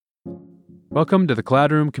Welcome to the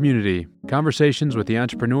Cloud Room Community, conversations with the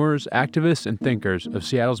entrepreneurs, activists, and thinkers of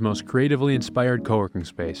Seattle's most creatively inspired co-working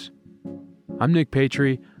space. I'm Nick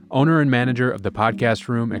Patry, owner and manager of the podcast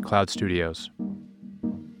room at Cloud Studios.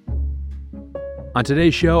 On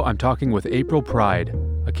today's show, I'm talking with April Pride,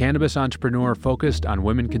 a cannabis entrepreneur focused on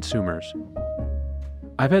women consumers.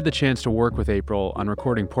 I've had the chance to work with April on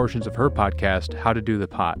recording portions of her podcast, How to Do the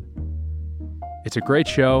Pot. It's a great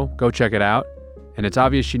show, go check it out. And it's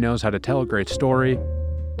obvious she knows how to tell a great story.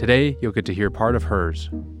 Today, you'll get to hear part of hers.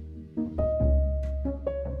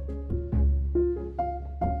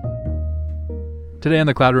 Today on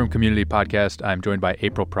the Cloud Room Community Podcast, I'm joined by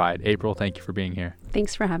April Pride. April, thank you for being here.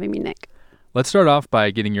 Thanks for having me, Nick. Let's start off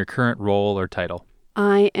by getting your current role or title.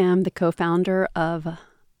 I am the co-founder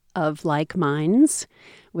of Like Minds,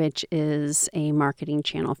 which is a marketing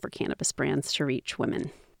channel for cannabis brands to reach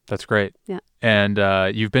women. That's great. Yeah. And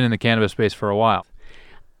you've been in the cannabis space for a while.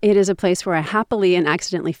 It is a place where I happily and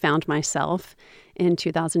accidentally found myself in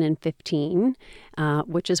 2015,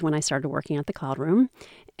 which is when I started working at the Cloud Room.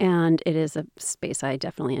 And it is a space I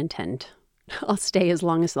definitely intend. I'll stay as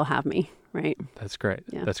long as they'll have me, right? That's great.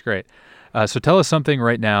 Yeah. That's great. So tell us something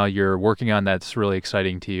right now you're working on that's really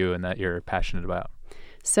exciting to you and that you're passionate about.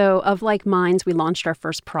 So of Like Minds, we launched our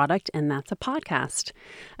first product, and that's a podcast.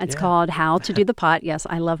 It's called How to Do the Pot. Yes,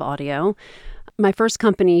 I love audio. My first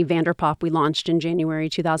company, Vanderpop, we launched in January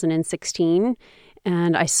 2016,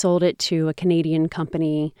 and I sold it to a Canadian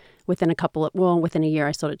company within a year.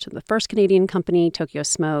 I sold it to the first Canadian company, Tokyo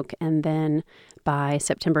Smoke, and then by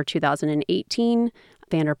September 2018,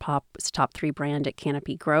 Vanderpop was top 3 brand at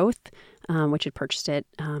Canopy Growth, which had purchased it.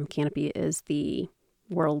 Canopy is the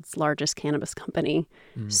world's largest cannabis company.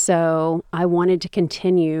 So I wanted to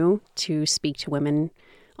continue to speak to women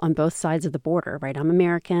on both sides of the border, right? I'm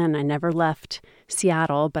American. I never left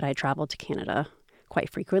Seattle, but I traveled to Canada quite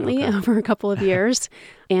frequently over a couple of years.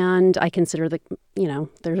 And I consider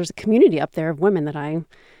there's a community up there of women that I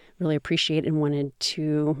really appreciate and wanted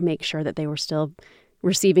to make sure that they were still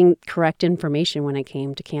receiving correct information when it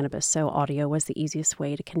came to cannabis. So audio was the easiest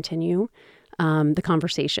way to continue the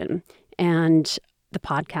conversation. And the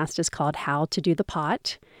podcast is called How to Do the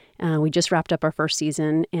Pot. We just wrapped up our first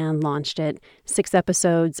season and launched it. 6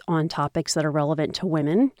 episodes on topics that are relevant to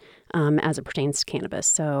women as it pertains to cannabis.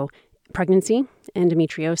 So pregnancy,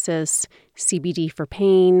 endometriosis, CBD for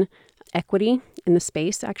pain, equity in the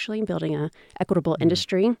space, actually, building an equitable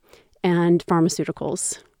industry, and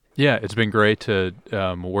pharmaceuticals. Yeah, it's been great to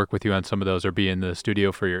work with you on some of those or be in the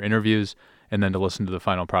studio for your interviews and then to listen to the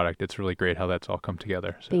final product. It's really great how that's all come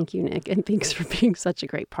together. So. Thank you, Nick, and thanks for being such a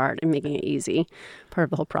great part and making it easy, part of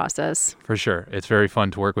the whole process. For sure. It's very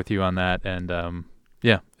fun to work with you on that, and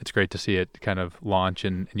it's great to see it kind of launch,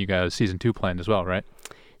 and you got a season 2 planned as well, right?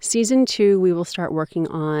 Season 2, we will start working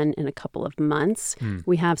on in a couple of months.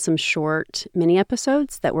 We have some short mini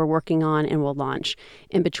episodes that we're working on and we'll launch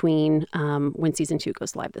in between when season 2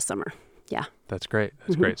 goes live this summer. Yeah. That's great.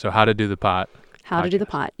 That's great. So How to Do the Pot. How to Do the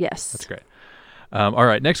Pot, yes. That's great. All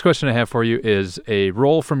right. Next question I have for you is a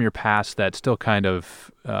role from your past that still kind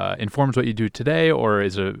of informs what you do today or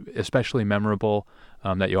is especially memorable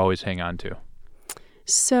that you always hang on to.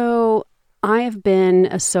 So I have been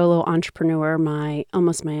a solo entrepreneur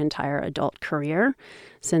almost my entire adult career.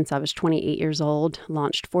 Since I was 28 years old,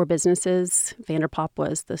 launched 4 businesses. Vanderpop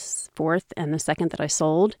was the 4th and the 2nd that I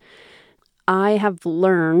sold. I have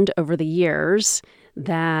learned over the years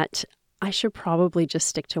that I should probably just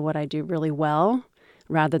stick to what I do really well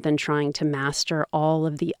rather than trying to master all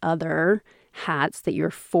of the other hats that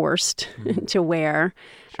you're forced to wear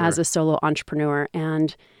as a solo entrepreneur.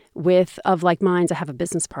 And of Like Minds, I have a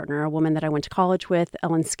business partner, a woman that I went to college with,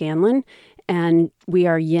 Ellen Scanlon, and we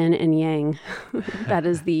are yin and yang. That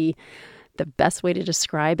is the best way to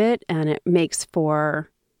describe it, and it makes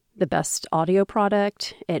for the best audio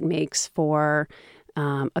product. It makes for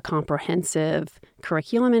a comprehensive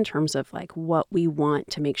curriculum in terms of like what we want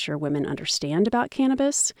to make sure women understand about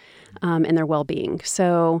cannabis and their well-being.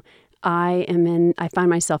 So I find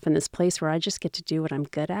myself in this place where I just get to do what I'm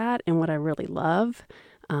good at and what I really love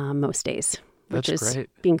most days, which is great.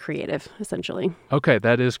 Being creative, essentially. Okay,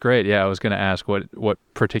 that is great. Yeah, I was going to ask what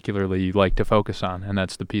particularly you like to focus on, and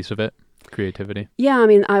that's the piece of it. Creativity? Yeah, I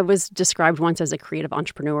mean, I was described once as a creative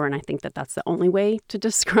entrepreneur, and I think that that's the only way to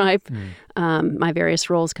describe my various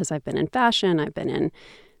roles because I've been in fashion, I've been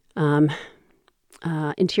in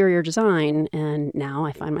interior design, and now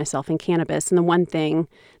I find myself in cannabis. And the one thing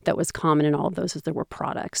that was common in all of those is there were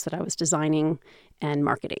products that I was designing and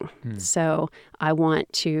marketing. So I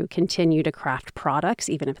want to continue to craft products,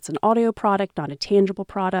 even if it's an audio product, not a tangible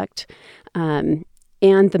product, and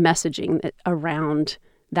the messaging around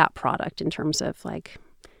that product in terms of like,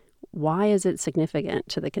 why is it significant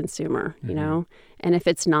to the consumer, you know? And if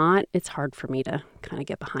it's not, it's hard for me to kind of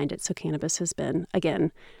get behind it. So cannabis has been,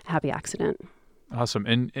 again, a happy accident. Awesome.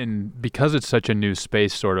 And because it's such a new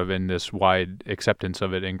space sort of in this wide acceptance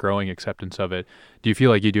of it and growing acceptance of it, do you feel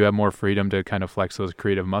like you do have more freedom to kind of flex those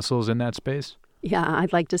creative muscles in that space? Yeah,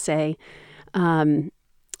 I'd like to say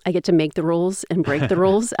I get to make the rules and break the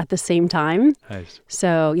rules at the same time. Nice.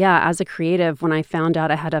 So yeah, as a creative, when I found out,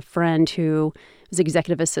 I had a friend who was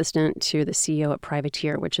executive assistant to the CEO at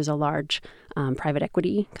Privateer, which is a large private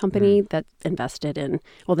equity company that invested in,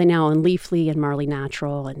 well, they now own Leafly and Marley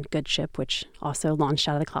Natural and Good Ship, which also launched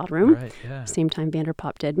out of the Cloud Room. Right, yeah. Same time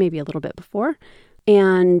Vanderpop did, maybe a little bit before.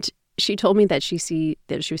 And she told me that she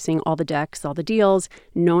was seeing all the decks, all the deals.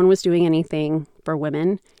 No one was doing anything for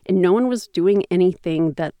women, and no one was doing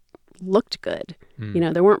anything that looked good. You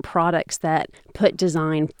know, there weren't products that put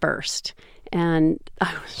design first. And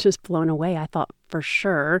I was just blown away. I thought for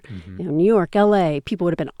sure, you know, New York, LA, people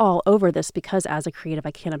would have been all over this because as a creative,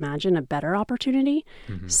 I can't imagine a better opportunity.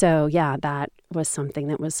 So yeah, that was something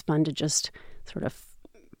that was fun to just sort of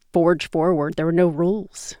forge forward. There were no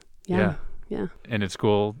rules. Yeah. And it's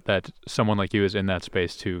cool that someone like you is in that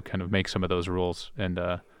space to kind of make some of those rules and,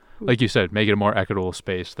 like you said, make it a more equitable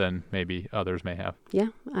space than maybe others may have. Yeah,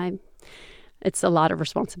 it's a lot of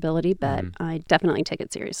responsibility, but I definitely take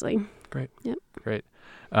it seriously. Great. Yep. Great.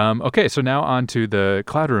 Okay, so now on to the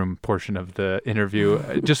Cloud Room portion of the interview.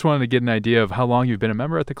 I just wanted to get an idea of how long you've been a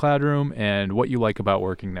member at the Cloud Room and what you like about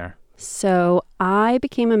working there. So I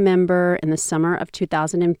became a member in the summer of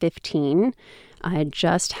 2015. I had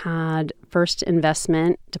just had first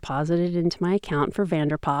investment deposited into my account for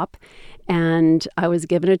Vanderpop, and I was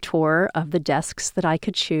given a tour of the desks that I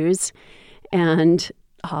could choose. And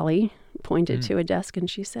Holly pointed to a desk and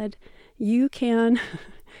she said, you can...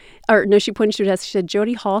 Or no, she pointed to a desk. She said,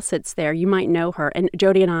 Jody Hall sits there. You might know her. And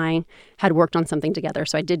Jody and I had worked on something together,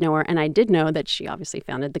 so I did know her. And I did know that she obviously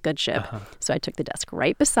founded the Good Ship. So I took the desk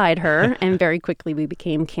right beside her, and very quickly we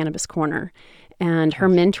became Cannabis Corner. And her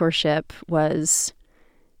mentorship was,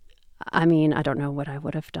 I mean, I don't know what I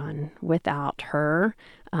would have done without her.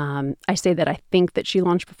 I say that I think that she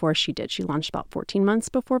launched before she did. She launched about 14 months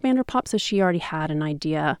before Vanderpop, so she already had an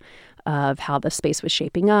idea of how the space was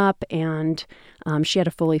shaping up, and she had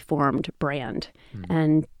a fully formed brand.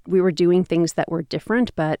 And we were doing things that were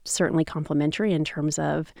different, but certainly complementary in terms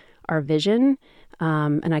of our vision,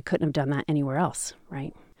 and I couldn't have done that anywhere else,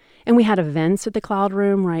 right? And we had events at the Cloud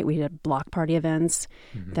Room, right? We had block party events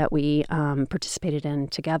that we participated in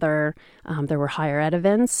together. There were higher ed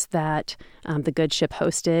events that the Good Ship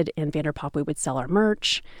hosted, and Vanderpop, we would sell our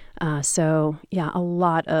merch. So yeah, a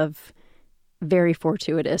lot of very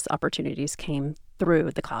fortuitous opportunities came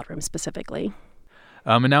through the Cloud Room specifically.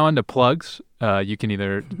 And now on to plugs. You can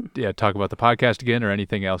either talk about the podcast again or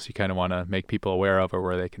anything else you kind of want to make people aware of or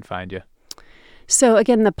where they can find you. So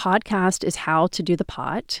again, the podcast is How to Do the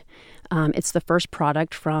Pot. It's the first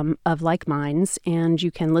product from Of Like Minds, and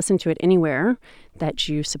you can listen to it anywhere that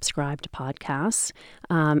you subscribe to podcasts.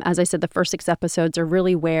 As I said, the first 6 episodes are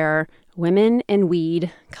really where women and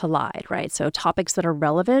weed collide, right? So topics that are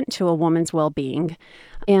relevant to a woman's well-being.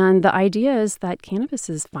 And the idea is that cannabis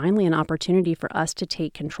is finally an opportunity for us to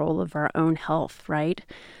take control of our own health, right?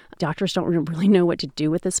 Doctors don't really know what to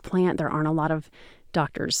do with this plant. There aren't a lot of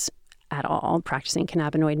doctors at all practicing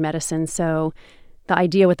cannabinoid medicine. So the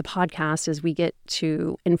idea with the podcast is we get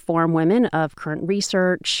to inform women of current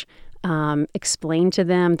research, explain to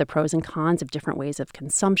them the pros and cons of different ways of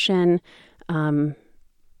consumption,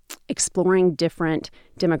 exploring different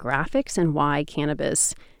demographics and why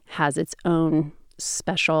cannabis has its own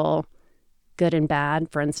special good and bad.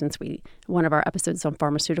 For instance, one of our episodes on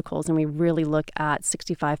pharmaceuticals, and we really look at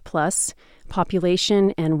 65 plus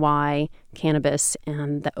population and why cannabis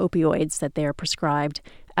and the opioids that they're prescribed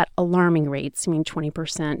at alarming rates. I mean,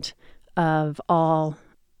 20% of all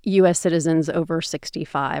U.S. citizens over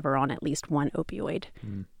 65 are on at least one opioid.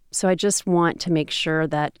 So I just want to make sure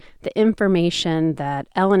that the information that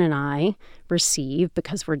Ellen and I receive,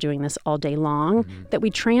 because we're doing this all day long, that we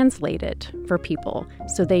translate it for people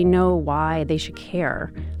so they know why they should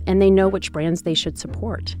care and they know which brands they should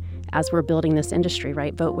support as we're building this industry,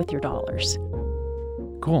 right? Vote with your dollars.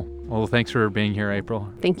 Cool. Well, thanks for being here,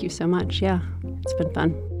 April. Thank you so much. Yeah, it's been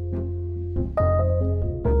fun.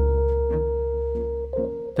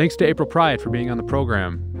 Thanks to April Pride for being on the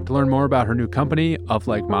program. To learn more about her new company, Of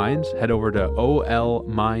Like Minds, head over to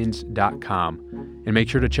olminds.com and make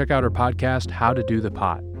sure to check out her podcast, How to Do the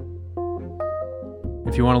Pot.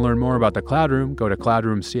 If you want to learn more about the Cloud Room, go to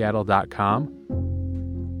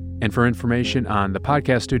cloudroomseattle.com. And for information on the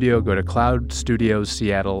podcast studio, go to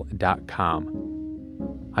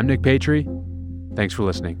cloudstudiosseattle.com. I'm Nick Patry. Thanks for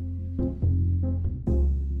listening.